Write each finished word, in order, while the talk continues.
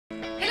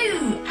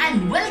Hello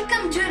and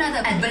welcome to another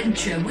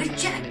adventure with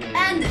Jack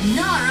and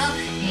Nara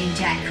in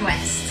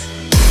JackQuest.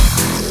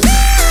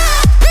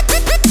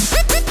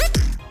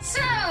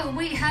 So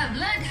we have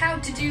learned how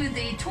to do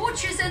the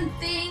torches and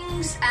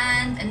things,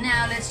 and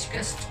now let's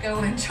just go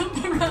and jump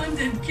around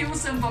and kill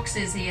some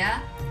boxes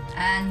here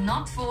and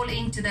not fall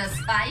into the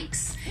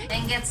spikes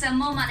and get some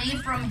more money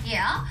from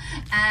here.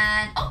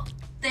 And oh,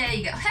 there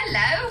you go.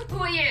 Hello,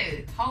 who are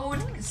you?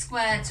 Hold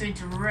square to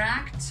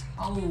interact.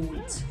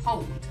 Hold.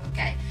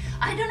 Okay.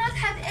 I do not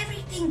have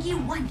everything you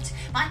want,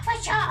 but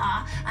for sure,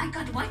 I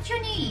got what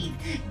you need.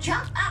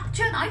 Jump up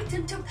to an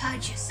item to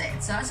purchase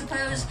it. So I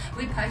suppose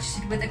we purchase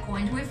it with the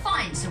coins we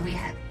find. So we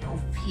have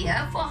health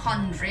here for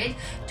 100,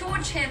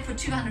 torch here for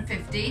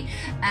 250,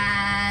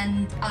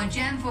 and a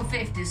gem for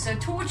 50. So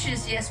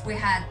torches, yes, we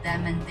had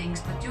them and things,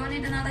 but do I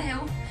need another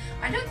health?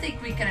 I don't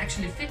think we can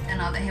actually fit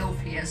another health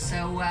here.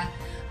 So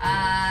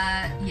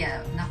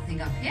yeah,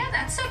 nothing up here.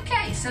 That's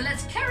okay. So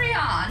let's carry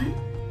on.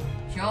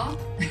 Sure.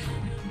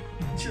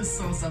 Just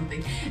saw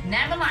something.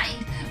 Never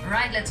mind.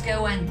 Right, let's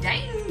go and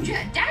danger.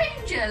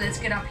 Let's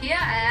get up here.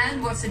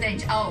 And what's the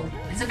danger? Oh,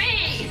 it's a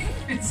bee.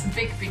 It's a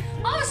big bee.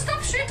 Oh,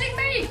 stop shooting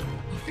me. Oh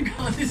my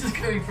god, this is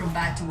going from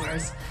bad to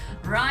worse.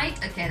 Right,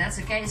 okay, that's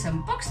okay.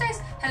 Some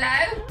boxes.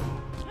 Hello?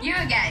 You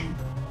again.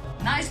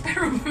 Nice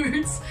pair of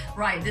boots.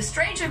 Right, the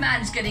stranger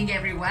man is getting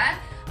everywhere.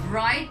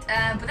 Right,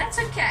 but that's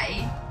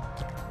okay,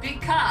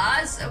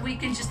 because we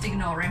can just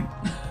ignore him.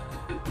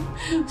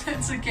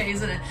 That's okay,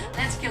 isn't it?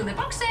 Let's kill the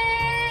boxes.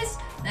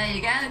 There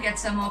you go. Get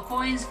some more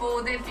coins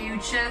for the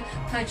future.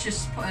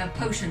 Purchase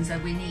potions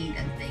that we need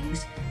and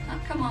things. Oh,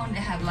 come on,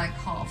 they have like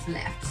half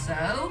left.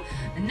 So,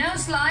 no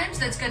slimes.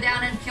 Let's go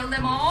down and kill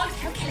them all.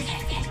 Kill.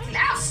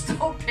 Oh,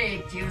 stop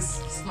it, you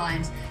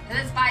slimes.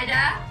 Kill the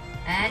spider.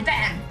 And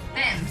bam.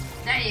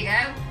 There you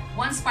go.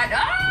 One spider.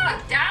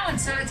 Oh, down.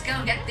 So let's go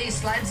and get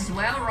these slimes as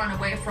well. Run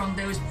away from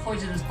those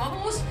poisonous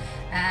bubbles.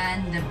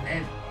 And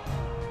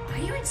are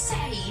you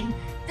insane?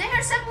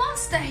 There's a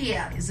monster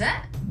here, is it?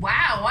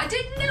 Wow, I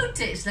didn't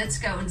notice. Let's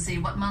go and see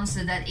what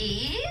monster that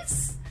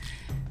is.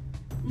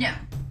 No,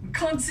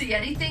 can't see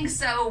anything,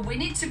 so we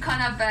need to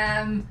kind of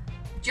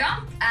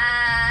jump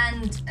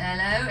and...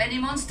 Hello, any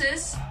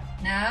monsters?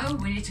 No,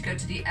 we need to go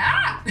to the...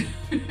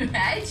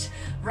 edge.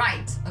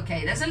 Right,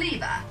 okay, there's a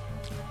lever.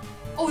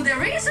 Oh,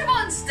 there is a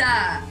monster.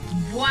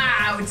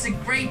 Wow, it's a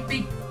great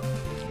big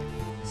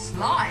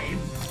slime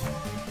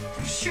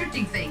for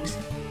shooting things.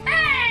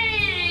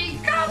 Hey,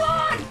 come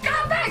on,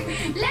 come back.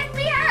 Let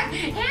me out.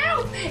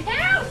 Help,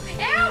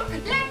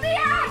 let me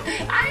out.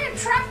 I am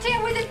trapped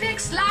here with a big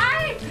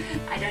slime.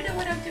 I don't know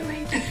what I'm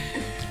doing.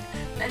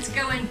 Let's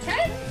go and kill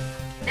it.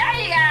 There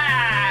you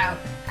go.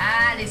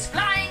 And it's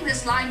flying. The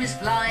slime is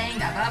flying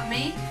above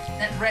me.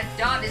 That red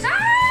dot is...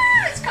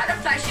 it's kind of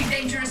flashing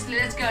dangerously.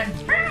 Let's go and...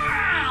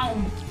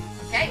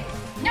 Okay.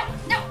 No.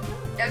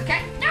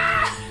 Okay.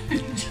 No.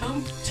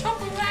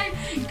 Jump away.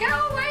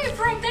 Go away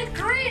from that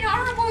green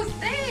horrible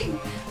thing.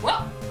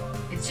 Well,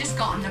 it's just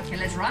gone. Okay,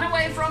 let's run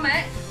away from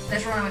it.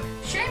 Let's run away.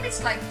 Shame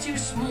it's like too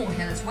small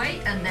here. Let's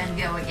wait and then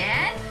go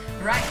again.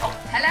 Right. Oh,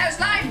 hello,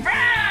 slime.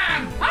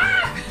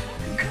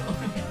 God,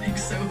 I'm getting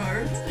so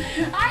hurt.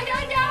 I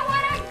don't know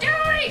what I'm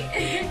doing.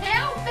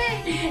 Help me.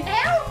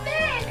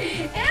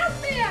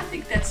 I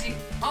think that's the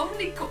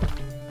only...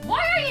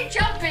 Why are you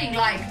jumping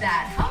like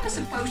that? How am I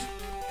supposed...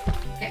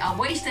 Okay, I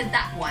wasted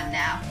that one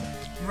now.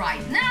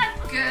 Right,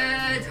 not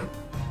good.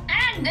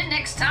 And the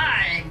next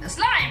time, the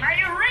slime, are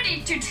you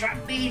ready to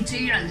trap me into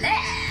your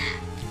lair?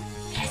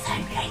 Yes,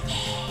 I'm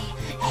ready.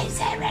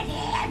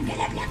 I'm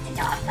gonna block the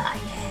door for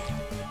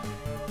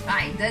you.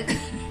 Right,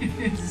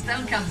 the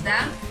stone comes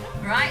down.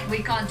 Right,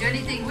 we can't do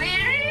anything with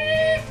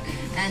it.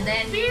 And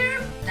then,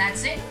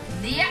 that's it.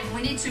 Yeah,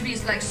 we need to be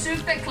like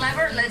super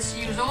clever. Let's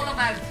use all of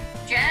our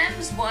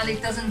gems while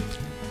it doesn't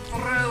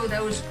throw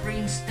those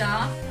green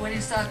stuff. When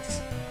it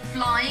starts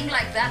flying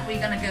like that,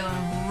 we're gonna go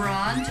and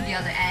run to the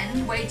other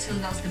end, wait till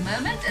that's the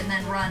moment, and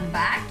then run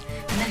back,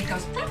 and then it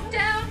goes plop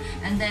down,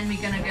 and then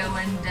we're gonna go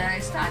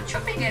and start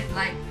chopping it.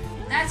 Like,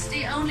 that's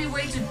the only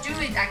way to do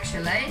it,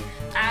 actually.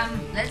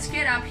 Let's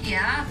get up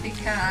here,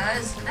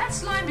 because that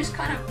slime is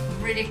kind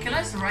of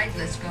ridiculous. Right,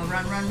 let's go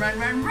run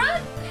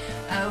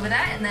over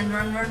there, and then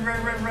run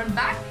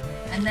back,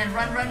 and then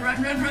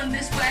run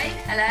this way.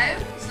 Hello,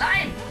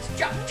 slime.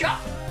 Chop.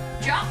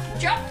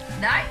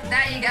 No,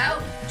 there you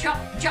go. Chop.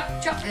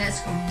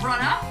 Let's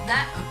run up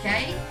that.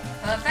 Okay,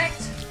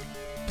 perfect.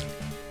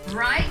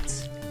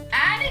 Right,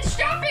 and it's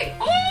jumping.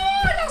 Oh,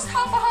 I lost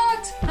half a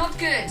heart. Not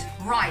good.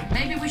 Right,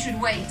 maybe we should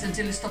wait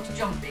until it stops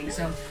jumping.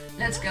 So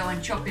let's go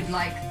and chop it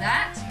like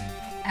that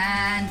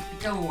and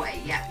go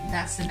away. Yeah,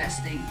 that's the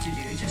best thing to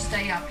do. Just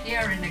stay up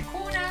here in the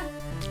corner.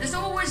 There's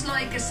always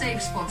like a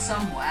safe spot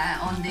somewhere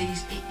on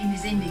these in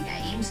these indie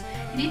games.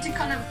 You need to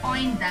kind of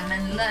find them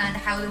and learn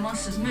how the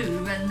monsters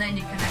move, and then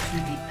you can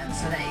actually beat them.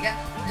 So there you go.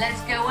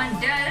 Let's go and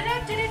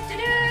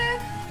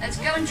let's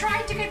go and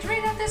try to get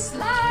rid of the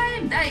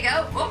slime. There you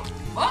go.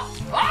 Oh.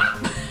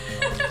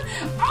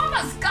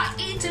 Almost got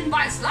eaten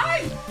by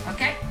slime.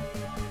 Okay.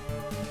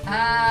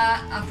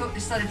 I thought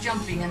it started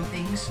jumping and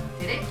things.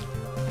 Did it?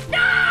 No!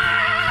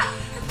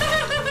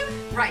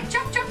 Right,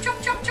 jump, jump,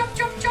 jump, jump, jump,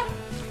 jump, jump.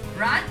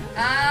 Right.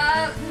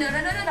 No,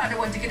 I don't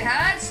want to get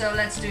hurt. So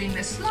let's doing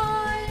the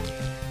slime.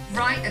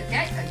 Right,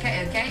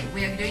 okay.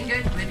 We are doing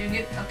good. We're doing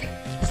good. Okay.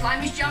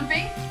 Slime is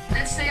jumping.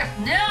 Let's stay up.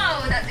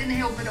 No, that didn't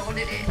help at all,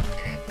 did it?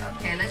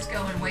 Okay, let's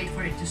go and wait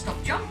for it to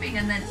stop jumping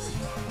and then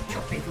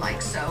chop it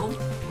like so.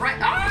 Right.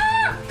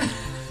 Ah!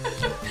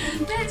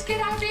 Let's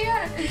get out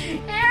here.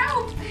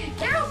 Help!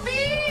 Help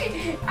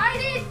me!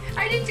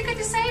 I need to get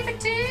to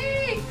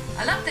safety.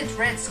 I love that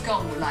red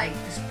skull like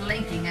just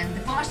blinking, and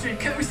the faster it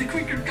goes, the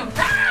quicker it comes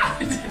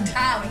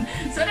down.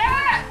 So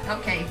that.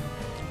 Okay.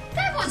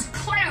 That was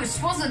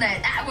close, wasn't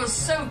it? That was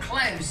so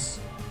close.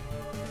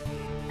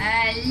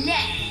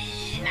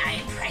 Hello,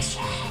 my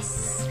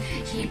precious.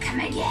 You come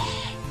again.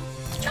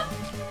 Jump.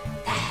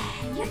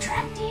 You're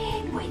trapped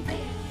in with me.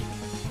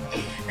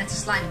 That's a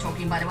slime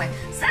talking, by the way.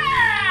 So,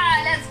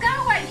 let's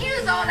go and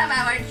use all of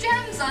our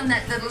gems on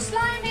that little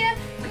slime here.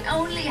 We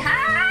only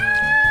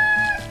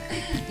have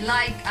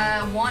like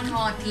one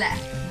heart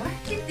left. Where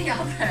did the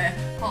other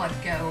heart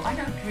go? I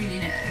don't really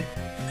know.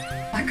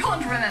 I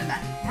can't remember.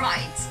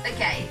 Right,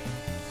 okay.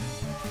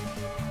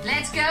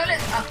 Let's go.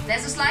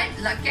 There's a slime.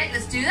 Okay,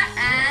 let's do that.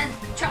 And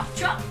chop,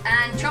 chop,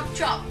 and chop,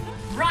 chop.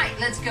 Right,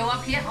 let's go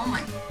up here. Oh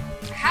my.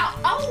 How?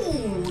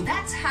 Oh,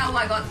 that's how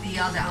I got the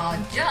other heart.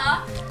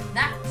 Duh.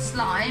 That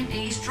slime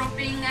is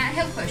dropping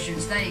health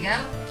potions. There you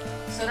go.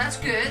 So that's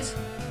good.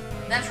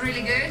 That's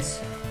really good.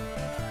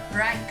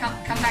 Right,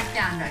 come back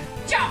down. Right.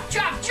 Chop,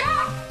 chop,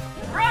 chop.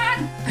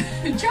 Run.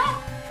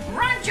 Chop.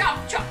 Run,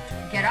 chop, chop.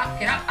 Get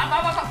up,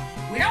 up.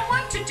 We don't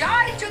want to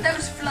die to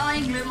those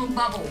flying little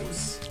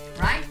bubbles.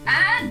 Right,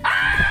 and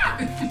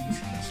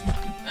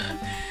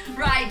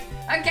right,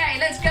 okay,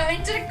 let's go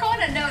into the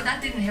corner. No,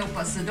 that didn't help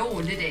us at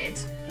all, did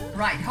it?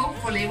 Right,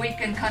 hopefully we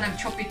can kind of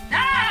chop it.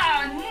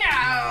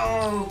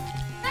 No!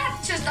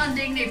 That's just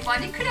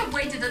undignified. He could have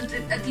waited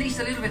at least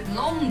a little bit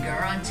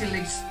longer until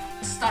he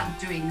started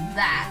doing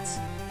that.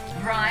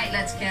 Right,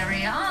 let's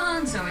carry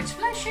on. So it's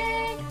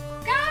flashing.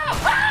 Go!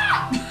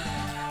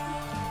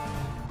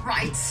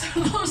 Right,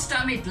 so last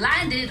time it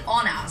landed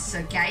on us,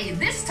 okay?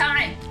 This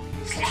time,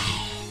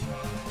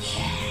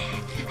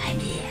 I'm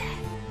here.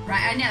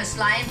 Right, I know,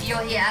 Slime,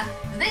 you're here.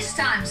 This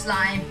time,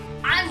 Slime,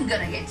 I'm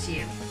gonna get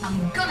you.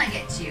 I'm gonna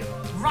get you.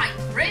 Right,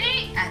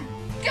 ready? And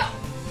go.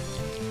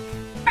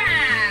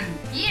 Bam!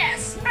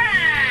 Yes,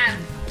 bam!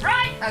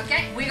 Right,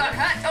 okay, we got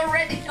hurt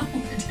already. Oh,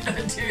 did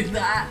I do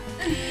that?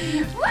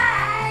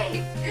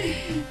 Why?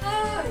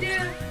 Oh,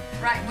 dear.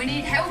 Right, we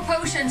need health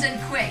potions and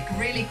quick,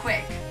 really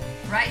quick.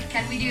 Right,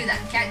 can we do that?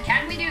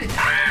 Can we do it?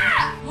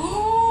 Ah!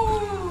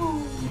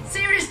 Ooh!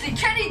 Seriously,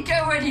 can it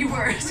go any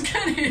worse?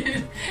 Can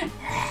it?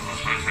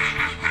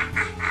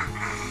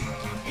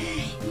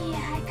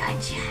 Yeah, I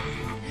gotcha.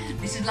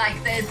 This is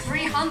like the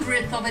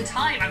 300th of a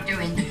time I'm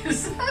doing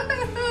this.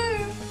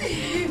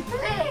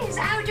 Please,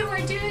 how do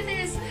I do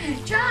this?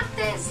 Jump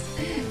this.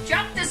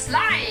 Jump the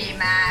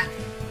slime.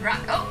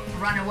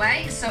 Run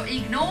away. So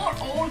ignore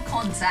all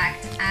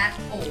contact at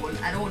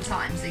all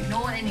times.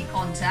 Ignore any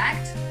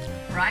contact.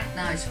 Right,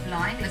 now it's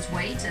flying. Let's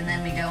wait, and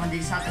then we go on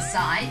this other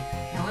side.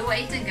 Now we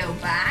wait and go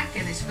back,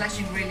 and it's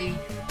flashing really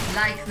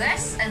like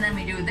this, and then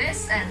we do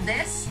this, and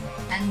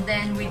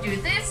then we do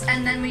this,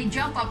 and then we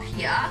jump up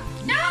here.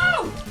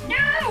 No!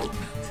 No!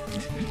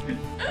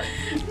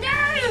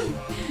 No!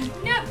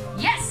 No!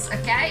 Yes!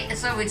 Okay,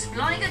 so it's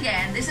flying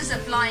again. This is a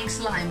flying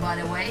slime, by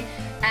the way.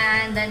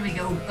 And then we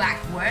go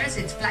backwards.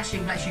 It's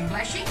flashing, flashing,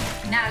 flashing.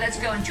 Now let's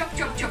go and chop,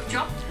 chop, chop,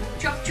 chop.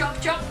 Chop, chop,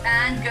 chop,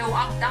 and go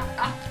up, up,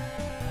 up.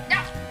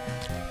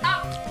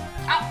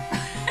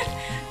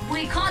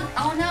 We can't.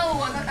 Oh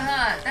no, I got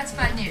hurt. That's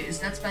bad news.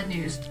 That's bad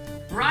news.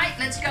 Right,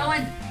 let's go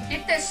and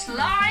hit the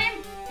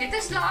slime. Hit the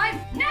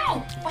slime.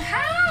 No.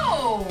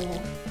 How?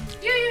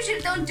 You usually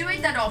don't do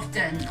it that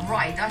often.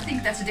 Right, I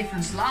think that's a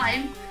different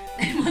slime.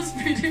 It must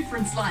be a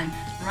different slime.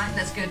 Right,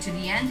 let's go to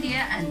the end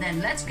here, and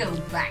then let's go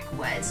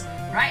backwards.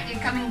 Right,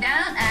 you're coming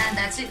down, and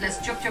that's it. Let's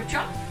chop, chop,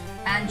 chop,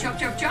 and chop,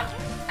 chop, chop,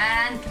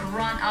 and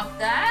run up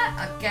there.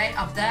 Okay,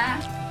 up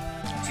there.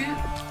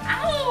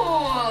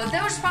 Ow!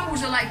 Those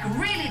bubbles are like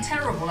really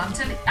terrible, I'm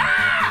telling you.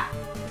 Ah!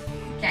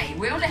 Okay,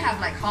 we only have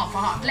like half a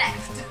heart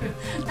left.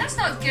 That's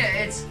not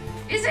good.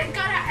 Is it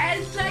gonna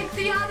end like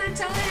the other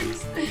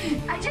times?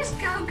 I just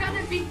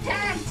gonna be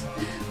dead.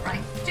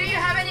 Right, do you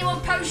have any more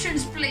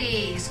potions,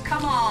 please?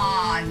 Come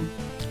on.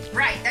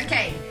 Right,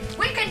 okay.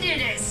 We can do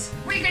this.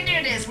 We can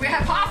do this. We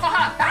have half a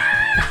heart.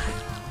 Ah!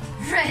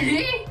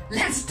 Ready?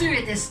 Let's do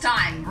it this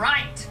time.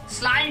 Right.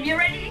 Slime, you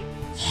ready?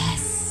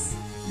 Yes,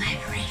 my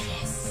precious.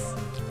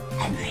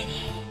 I'm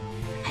ready.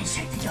 I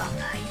shut the door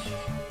for you.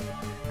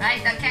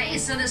 Right, okay,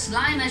 so the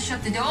slime has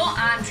shut the door.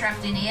 I'm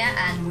trapped in here,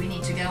 and we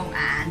need to go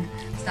and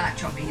start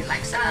chopping it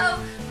like so.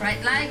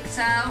 Right, like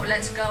so.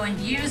 Let's go and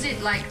use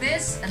it like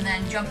this, and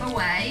then jump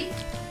away.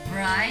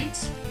 Right.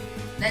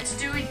 Let's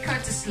do it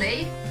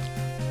courteously.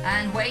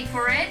 And wait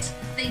for it.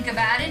 Think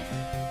about it.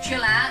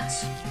 Chill out.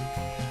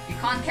 You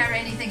can't carry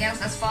anything else,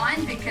 that's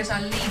fine, because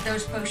I'll leave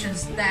those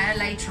potions there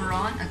later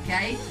on,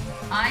 okay?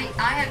 I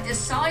have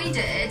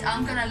decided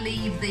I'm gonna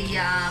leave the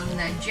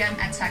gem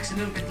attacks a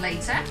little bit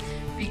later,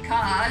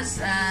 because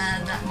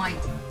that might,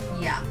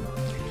 yeah,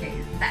 okay,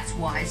 that's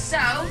why. So,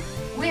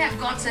 we have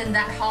gotten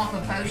that half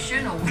a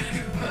potion, or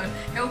whatever,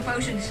 health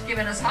potion is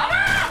giving us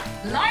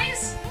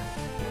lies!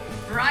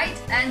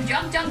 Right, and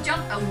jump, jump,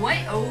 jump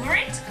away over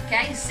it.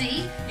 Okay,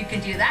 see, you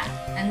can do that.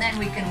 And then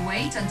we can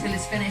wait until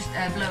it's finished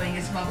blowing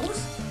its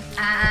bubbles.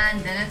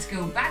 And then let's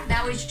go back.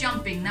 Now it's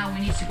jumping. Now we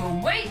need to go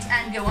wait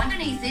and go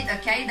underneath it.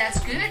 Okay, that's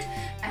good.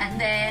 And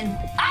then,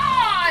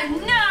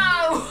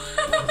 no!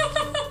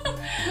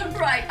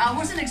 Right, I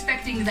wasn't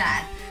expecting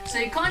that. So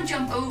you can't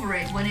jump over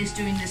it when it's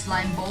doing the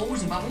slime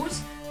balls,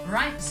 bubbles.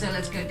 Right, so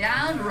let's go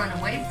down, run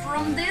away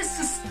from this.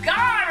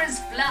 Scarf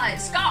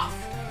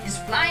is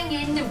flying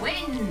in the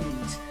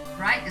wind.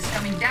 Right, it's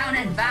coming down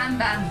and bam,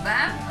 bam,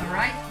 bam. All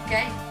right,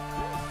 okay.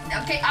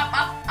 Okay, up,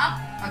 up, up.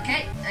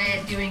 Okay,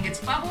 doing its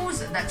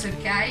bubbles. That's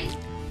okay.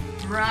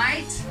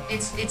 Right,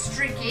 it's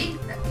tricky.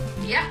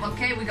 Yeah,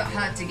 okay, we got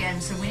hurt again.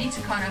 So we need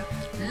to kind of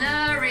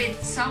lure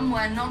it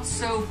somewhere not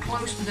so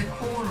close to the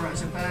corner, I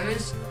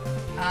suppose.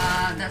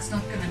 That's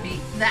not going to be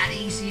that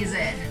easy, is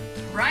it?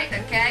 Right,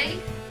 okay.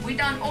 We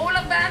done all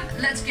of them.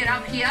 Let's get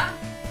up here.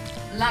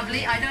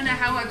 Lovely. I don't know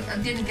how I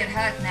didn't get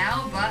hurt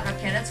now, but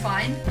okay, that's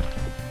fine.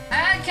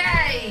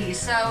 Okay,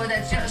 so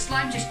the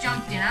slime just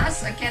jumped in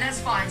us. Okay, that's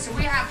fine. So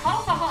we have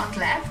half a heart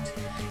left.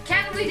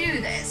 Can we do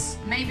this?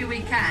 Maybe we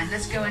can.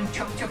 Let's go and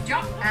chop, chop,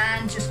 chop,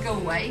 and just go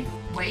away.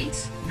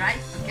 Wait, right?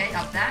 Okay,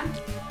 up there.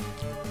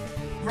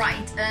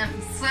 Right,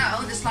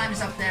 so the slime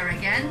is up there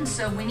again.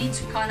 So we need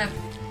to kind of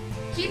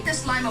keep the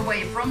slime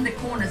away from the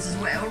corners as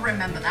well.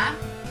 Remember that.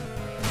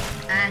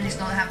 And it's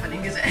not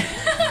happening, is it?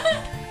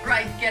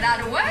 Right, get out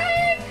of the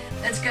way.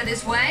 Let's go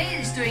this way.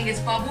 It's doing its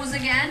bubbles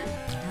again.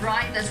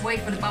 Right, let's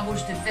wait for the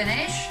bubbles to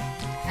finish.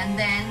 And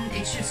then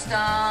it should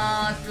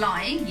start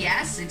flying.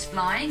 Yes, it's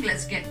flying.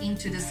 Let's get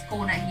into this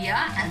corner here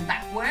and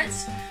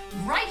backwards.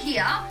 Right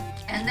here.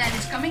 And then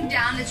it's coming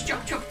down. Let's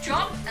chop, chop,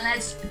 chop. And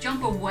let's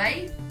jump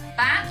away.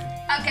 Bam.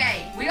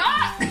 Okay, we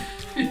are.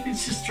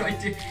 Just try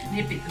to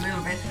nip it a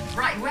little bit.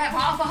 Right, we have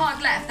half a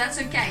heart left. That's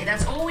okay.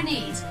 That's all we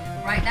need.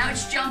 Right, now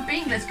it's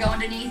jumping. Let's go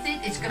underneath it.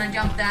 It's gonna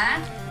jump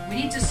there. We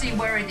need to see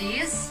where it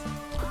is.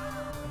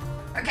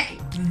 Okay,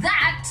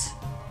 that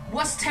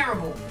was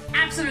terrible.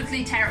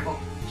 Absolutely terrible.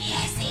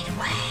 Yes, it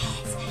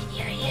was.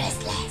 You're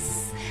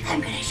useless.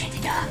 I'm gonna shut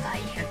it off on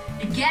you.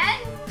 Again?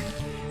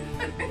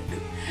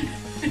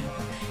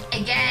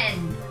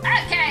 Again.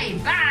 Okay,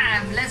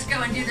 bam. Let's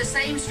go and do the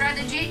same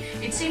strategy.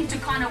 It seemed to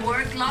kind of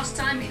work last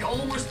time. It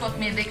almost got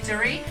me a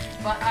victory,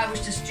 but I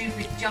was just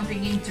stupid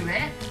jumping into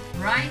it.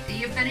 Right, are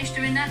you finished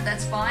doing that?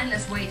 That's fine.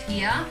 Let's wait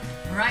here.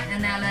 Right,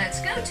 and now let's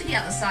go to the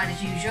other side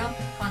as usual.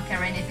 Can't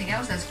carry anything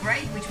else. That's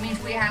great, which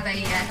means we have a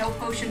health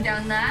potion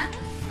down there.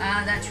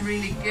 That's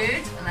really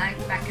good. Like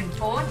back and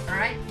forth. All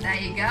right, there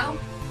you go.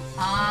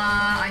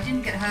 I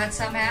didn't get hurt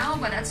somehow,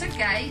 but that's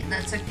okay.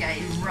 That's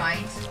okay.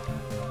 Right.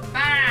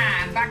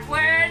 Bam!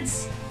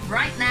 Backwards.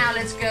 Right now,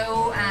 let's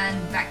go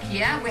and back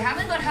here. We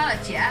haven't got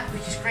hurt yet,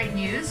 which is great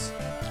news.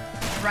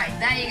 Right,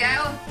 there you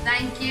go.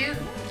 Thank you.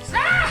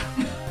 Ah!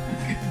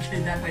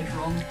 Okay, that went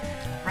wrong.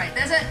 Right,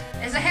 there's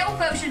a health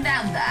potion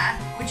down there,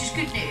 which is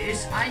good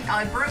news.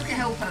 I broke a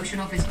health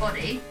potion off his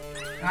body.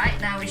 Right,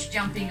 now it's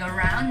jumping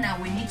around.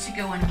 Now we need to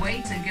go and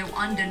wait and go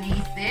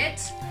underneath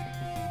it.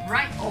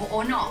 Right,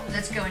 or not.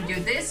 Let's go and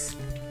do this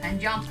and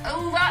jump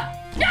over.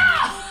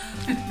 No!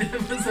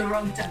 That was the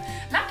wrong time.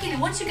 Luckily,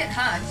 once you get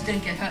hurt, you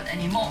don't get hurt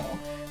anymore.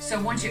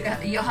 So once you're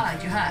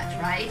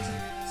hurt, right?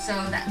 So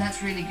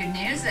that's really good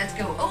news. Let's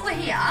go over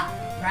here,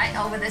 right,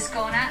 over this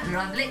corner.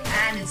 Lovely.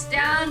 And it's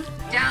down,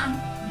 down,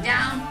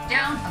 down,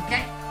 down.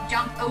 Okay,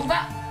 jump over.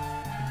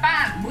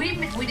 Bam! We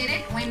did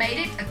it. We made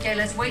it. Okay,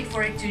 let's wait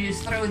for it to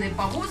throw the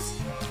bubbles.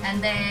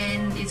 And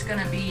then it's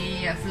gonna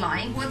be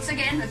flying once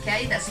again.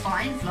 Okay, that's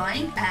fine,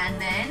 flying.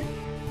 And then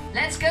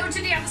let's go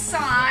to the other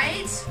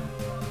side.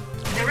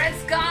 The red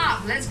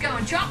scarf. Let's go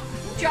and chop,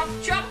 chop,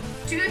 chop.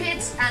 2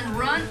 hits and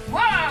run.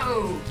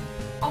 Whoa!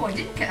 Oh, I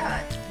didn't get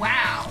hurt.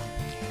 Wow.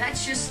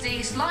 That's just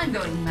the slime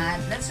going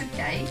mad. That's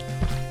okay.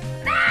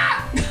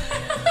 Ah!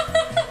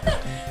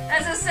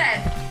 As I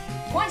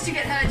said, once you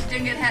get hurt, you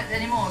don't get hurt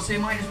anymore. So you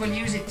might as well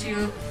use it to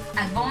your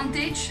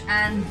advantage.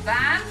 And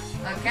bam.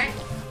 Okay.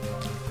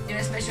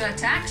 Doing special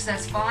attacks.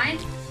 That's fine.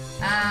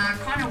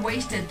 Kind of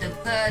wasted the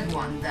third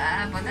one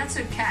there, but that's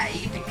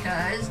okay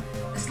because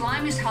the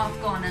slime is half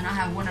gone and I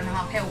have 1.5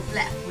 health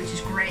left, which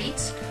is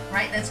great.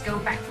 Right, let's go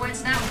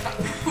backwards now.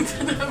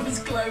 That was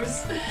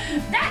close.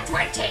 That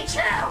would teach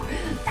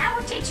you. That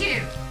would teach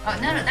you. Oh,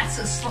 no, that's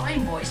a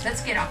slime voice.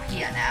 Let's get up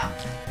here now.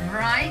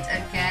 Right,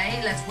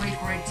 okay. Let's wait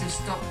for it to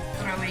stop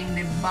throwing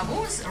the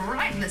bubbles.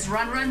 Right, let's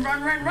run, run,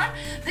 run, run, run.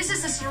 This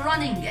is a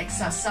running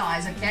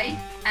exercise, okay?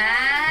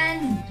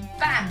 And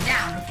bam,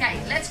 down.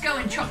 Okay, let's go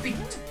and chop it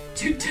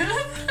to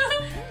death.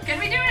 Can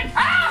we do it?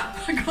 Ah!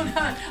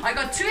 I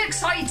got too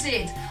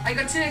excited.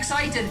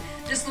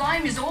 The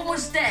slime is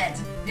almost dead.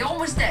 They're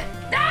almost dead.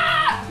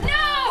 Ah! No!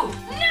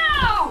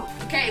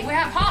 Okay, we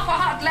have half a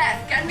heart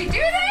left. Can we do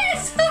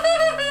this?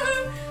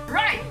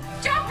 Right,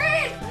 jump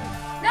in.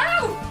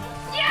 No.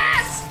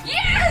 Yes.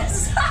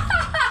 Yes.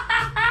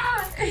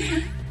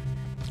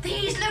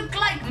 These look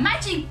like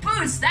magic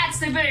boots. That's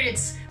the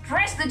boots.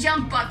 Press the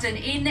jump button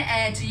in the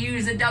air to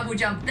use a double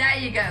jump. There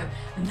you go.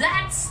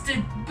 That's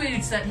the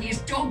boots that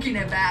he's talking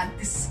about.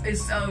 This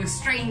is a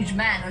strange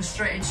man, or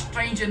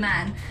stranger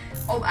man,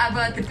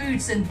 about the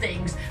boots and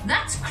things.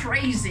 That's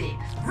crazy.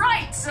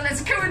 Right, so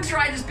let's go and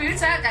try these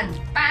boots out and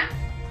bam,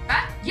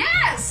 bam.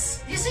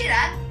 Yes! You see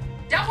that?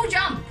 Double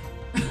jump.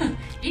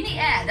 In the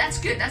air. That's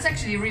good. That's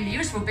actually really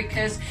useful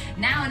because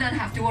now I don't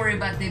have to worry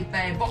about the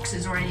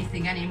boxes or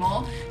anything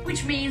anymore,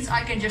 which means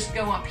I can just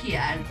go up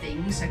here and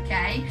things,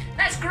 okay?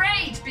 That's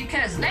great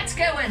because let's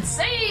go and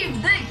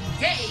save the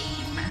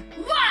game.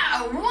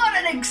 Wow, what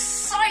an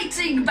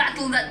exciting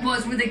battle that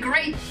was with a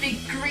great big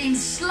green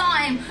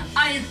slime.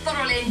 I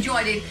thoroughly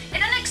enjoyed it.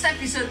 In the next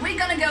episode, we're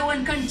gonna go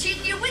and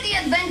continue with the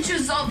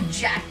adventures of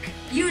Jack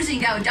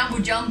using our double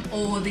jump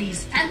or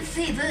these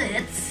fancy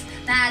boots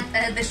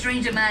that the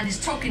stranger man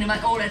is talking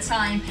about all the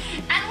time,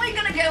 and we're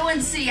gonna go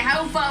and see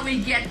how far we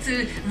get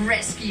to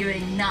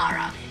rescuing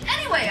Nara.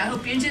 Anyway, I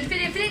hope you enjoyed the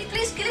video. If you did,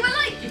 please give it a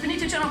like. If you're new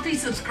to the channel,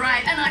 please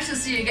subscribe, and I shall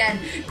see you again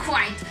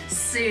quite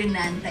soon.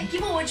 And thank you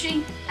for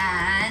watching,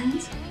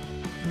 and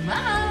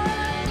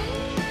bye.